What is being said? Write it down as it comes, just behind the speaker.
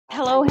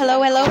Hello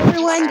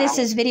everyone. This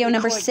is video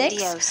number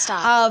 6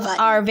 of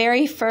our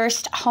very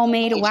first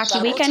homemade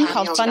wacky weekend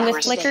called Fun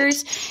with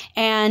Flickers,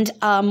 and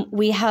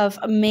we have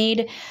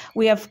obtained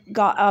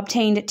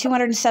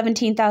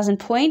 217,000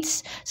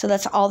 points. So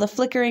that's all the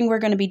flickering we're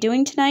going to be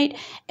doing tonight,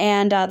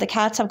 and the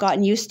cats have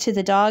gotten used to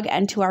the dog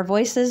and to our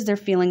voices. They're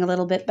feeling a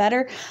little bit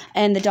better,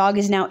 and the dog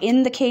is now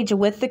in the cage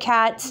with the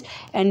cats.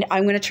 And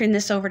I'm going to turn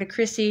this over to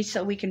Chrissy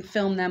so we can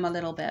film them a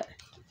little bit.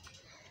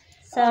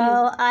 So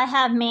I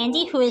have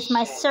Mandy, who is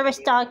my service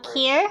dog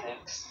here.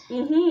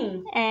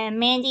 And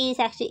Mandy is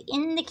actually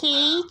in the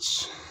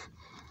cage.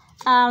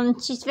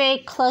 She's very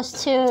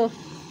close to...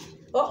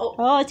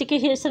 Oh, you can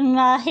hear some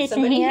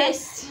hissing here.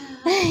 Hissed.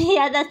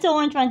 Yeah, that's the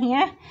orange one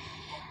here.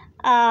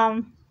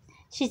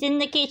 She's in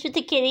the cage with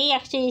the kitty,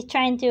 actually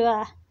trying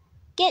to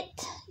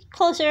get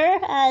closer.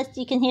 As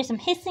you can hear some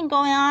hissing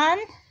going on.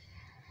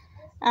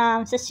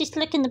 So she's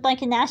licking the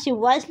blanket now. She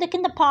was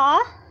licking the paw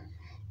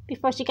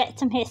before she got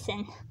some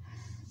hissing.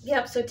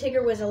 Yep, so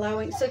Tigger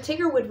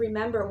would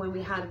remember when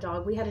we had a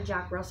dog. We had a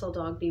Jack Russell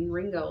dog named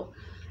Ringo,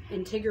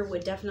 and Tigger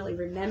would definitely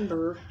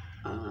remember,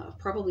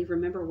 probably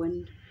remember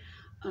when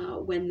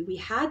we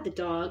had the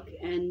dog,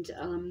 and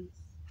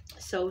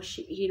so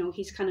she,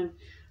 he's kind of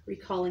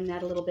recalling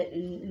that a little bit,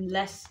 and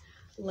less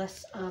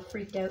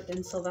freaked out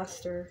than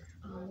Sylvester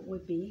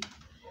would be.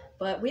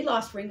 But we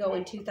lost Ringo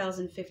in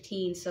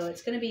 2015, so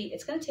it's gonna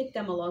take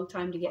them a long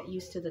time to get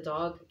used to the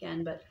dog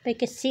again. But you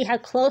can see how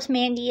close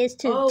Mandy is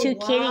to two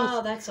kitties. Wow,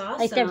 that's awesome!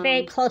 Like they're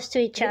very close to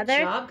each other.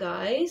 Good job,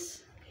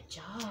 guys. Good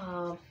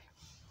job.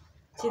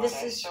 See, this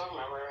I'm is. still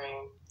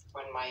remembering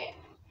when my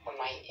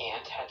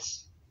aunt had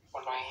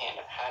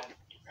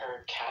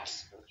her cat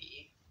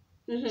Spooky.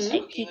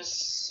 Spooky was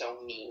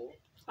so mean.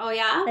 Oh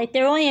yeah. Like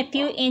they're only a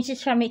few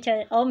inches from each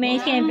other. Oh,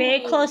 Mandy's getting very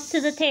close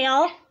to the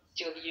tail.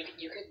 You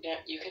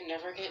could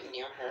never get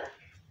near her.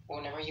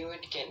 Whenever you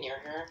would get near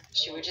her,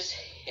 she would just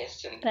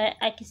hiss and... But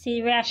I can see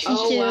the reaction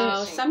Oh to...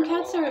 wow, some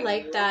cats are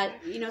like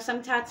that.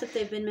 Some cats, if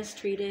they've been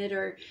mistreated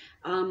or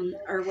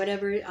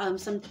whatever,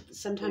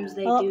 sometimes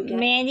they do get...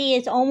 Mandy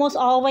is almost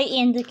all the way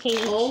in the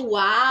cage. Oh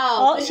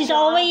wow. Oh, she's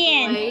all the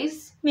way in.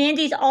 Boys.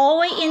 Mandy's all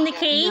the way in the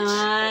cage.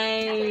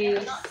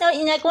 Nice. No,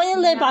 you're not going in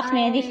the litter box,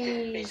 Mandy.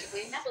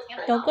 Basically,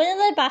 Don't go in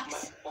the litter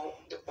box.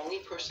 the only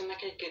person that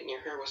could get near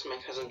her was my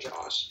cousin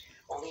Josh.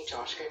 Only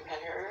Josh could pet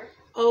her.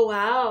 Oh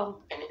wow.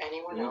 And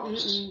anyone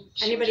else.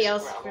 Anybody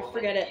else?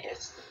 Forget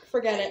it.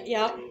 Forget it.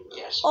 Yeah.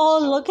 Oh,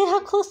 look at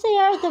how close they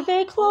are. They're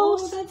very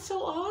close. Oh, that's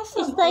so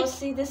awesome. It's like,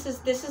 see, this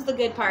is the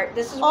good part.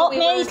 This is what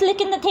Mandy's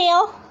licking the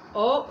tail.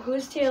 Oh,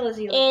 whose tail is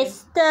he licking?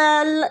 It's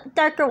the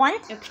darker one.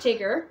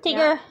 Tigger.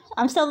 Tigger. Yeah.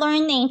 I'm still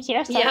learning names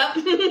here. So. Yep.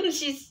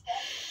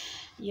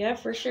 Yeah,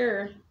 for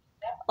sure.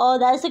 Oh,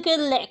 that's a good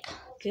lick.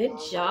 Good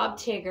job,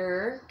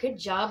 Tigger. Good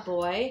job,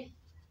 boy.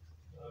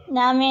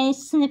 Now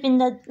Mandy's sniffing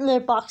the litter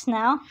box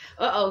now.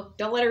 Uh-oh,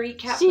 don't let her eat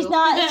cat She's poop.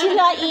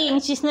 not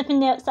eating. She's sniffing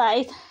the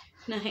outside.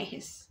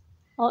 Nice.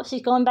 Oh,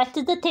 she's going back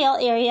to the tail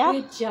area.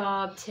 Good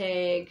job,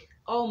 Tig.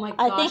 Oh my gosh.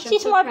 I think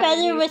she's more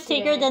better with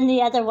Tigger than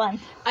the other one.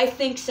 I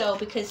think so,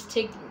 because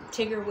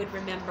Tigger would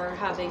remember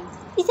having...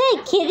 Is that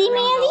a kitty,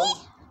 Mandy?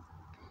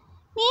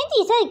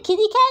 Mandy, is that a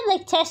kitty cat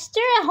like Tester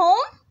at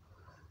home?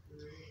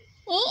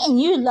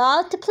 And you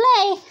love to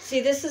play.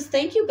 See,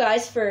 thank you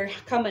guys for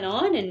coming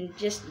on and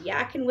just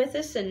yakking with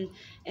us and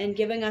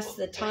giving us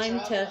the time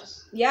to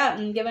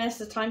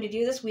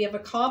do this. We have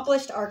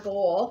accomplished our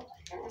goal.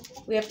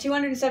 We have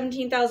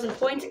 217,000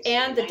 points,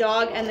 and the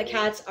dog and the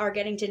cats are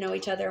getting to know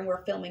each other, and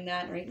we're filming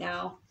that right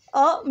now.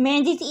 Oh,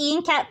 Mandy's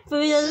eating cat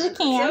food out of the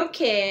can. It's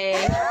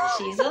okay.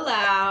 She's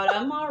allowed.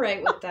 I'm all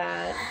right with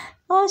that.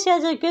 Oh, she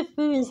has her good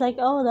food. It's like,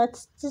 oh,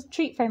 that's just a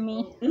treat for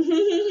me.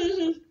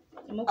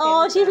 Okay,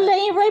 oh, she's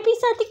laying right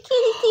beside the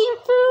kitty eating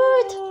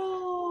food.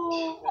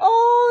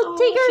 Oh,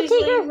 Tigger, she's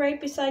Tigger. laying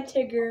right beside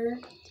Tigger.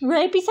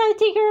 Right beside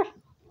Tigger.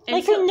 And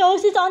like her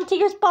nose is on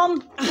Tigger's bum.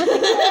 With the can.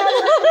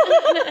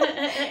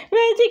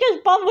 Right,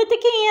 Tigger's bum with the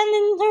can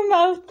in her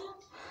mouth.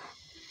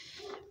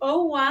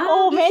 Oh, wow.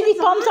 Oh, Mandy's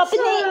bum's up in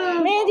the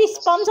Mandy's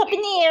bum's up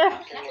in the air.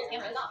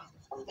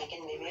 I'm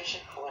thinking maybe I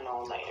should pull an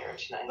all-nighter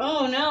tonight.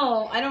 Oh,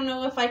 no. I don't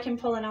know if I can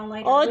pull an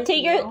all-nighter. Oh,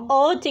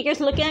 Tigger's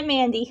looking at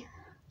Mandy.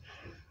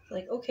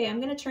 Like, okay, I'm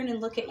going to turn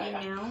and look at you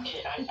now.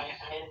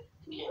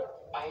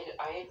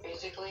 I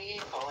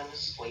basically fallen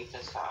asleep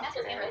this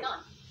afternoon.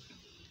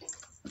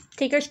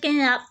 Tigger's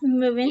getting up,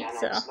 moving, yeah,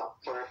 so. I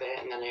slept for a bit,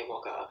 and then I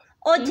woke up.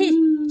 Oh,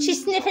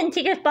 she's sniffing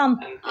Tigger's bum.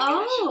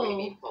 I should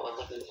maybe pull a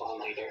little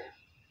all-nighter.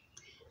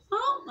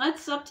 Well,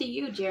 that's up to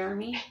you,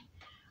 Jeremy.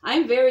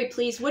 I'm very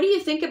pleased. What do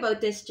you think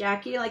about this,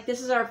 Jackie? Like, this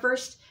is our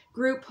first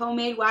group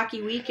homemade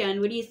wacky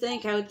weekend. What do you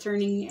think? How it's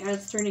turning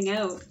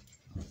out?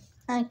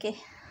 Okay.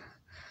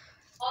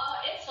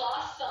 It's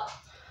awesome.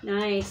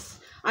 Nice.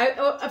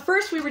 At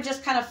first we were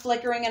just kind of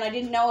flickering, and I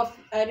didn't know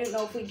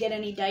if we'd get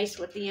any dice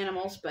with the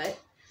animals, but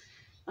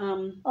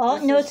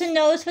nose to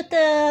nose with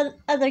the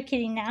other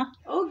kitty now.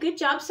 Oh, good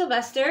job,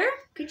 Sylvester.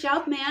 Good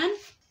job, man.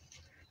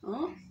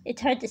 Oh,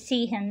 it's hard to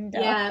see him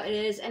though. Yeah, it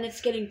is, and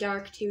it's getting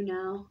dark too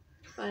now.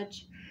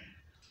 Fudge.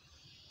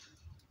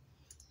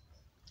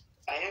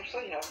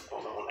 actually had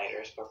pulled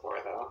all-nighters before,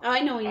 though. I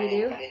know you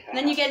do. I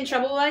Then you get in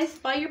trouble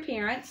by your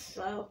parents,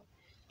 so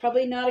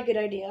probably not a good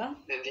idea.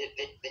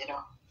 They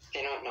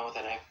don't know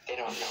that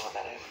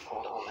I've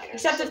pulled all-nighters.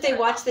 Except if they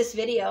watch this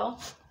video.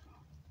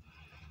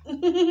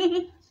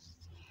 There's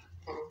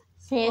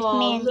Oh,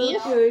 Mandy. look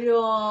at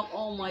them.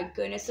 Oh my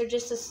goodness, they're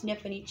just a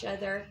sniffing each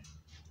other.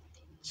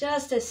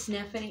 Just a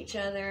sniffing each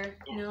other.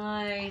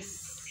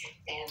 Nice.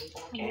 And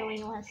I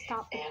really want to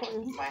stop and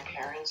recording. my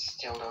parents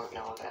still don't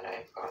know that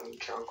I've gotten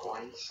drunk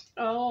once.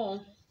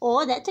 Oh,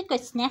 Oh, that's a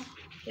good sniff.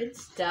 good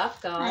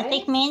stuff, guys. I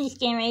think Mandy's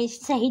getting ready to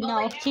say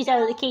no. She's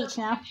out of the cage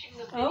now.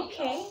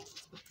 Okay.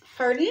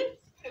 Pardon?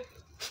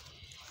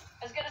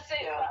 I was gonna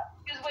say,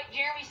 because what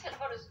Jeremy said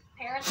about his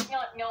parents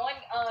not knowing,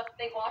 if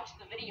they watch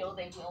the video,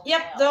 they will.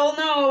 Yep, know. they'll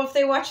know if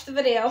they watch the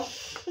video.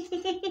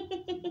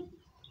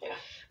 Yeah.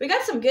 We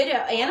got some good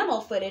animal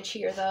footage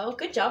here, though.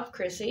 Good job,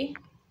 Chrissy.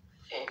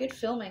 Okay. Good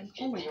filming.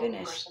 Oh my The only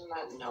goodness. person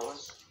that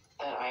knows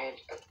that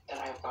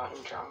I've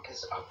gotten drunk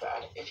is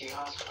Ugbad. If you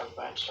ask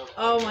Ugbad, she'll tell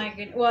Oh you my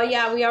goodness. Well,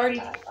 yeah, we already,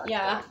 that I've gotten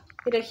yeah, drunk.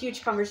 we had a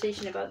huge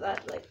conversation about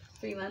that like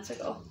 3 months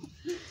ago.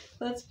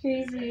 That's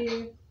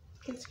crazy.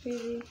 That's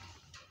crazy.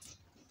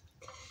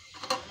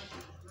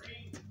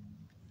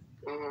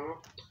 Mm-hmm.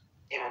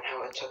 Yeah, and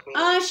how it took me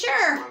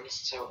Sure. 6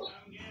 months to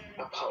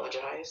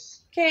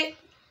apologize. Okay.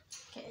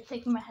 Okay, I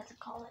think we might have to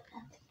call it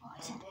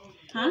then.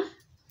 Huh?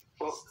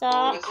 Well,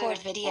 Stop. was it- Record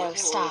video, was it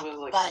stop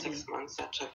like button. 6 months that took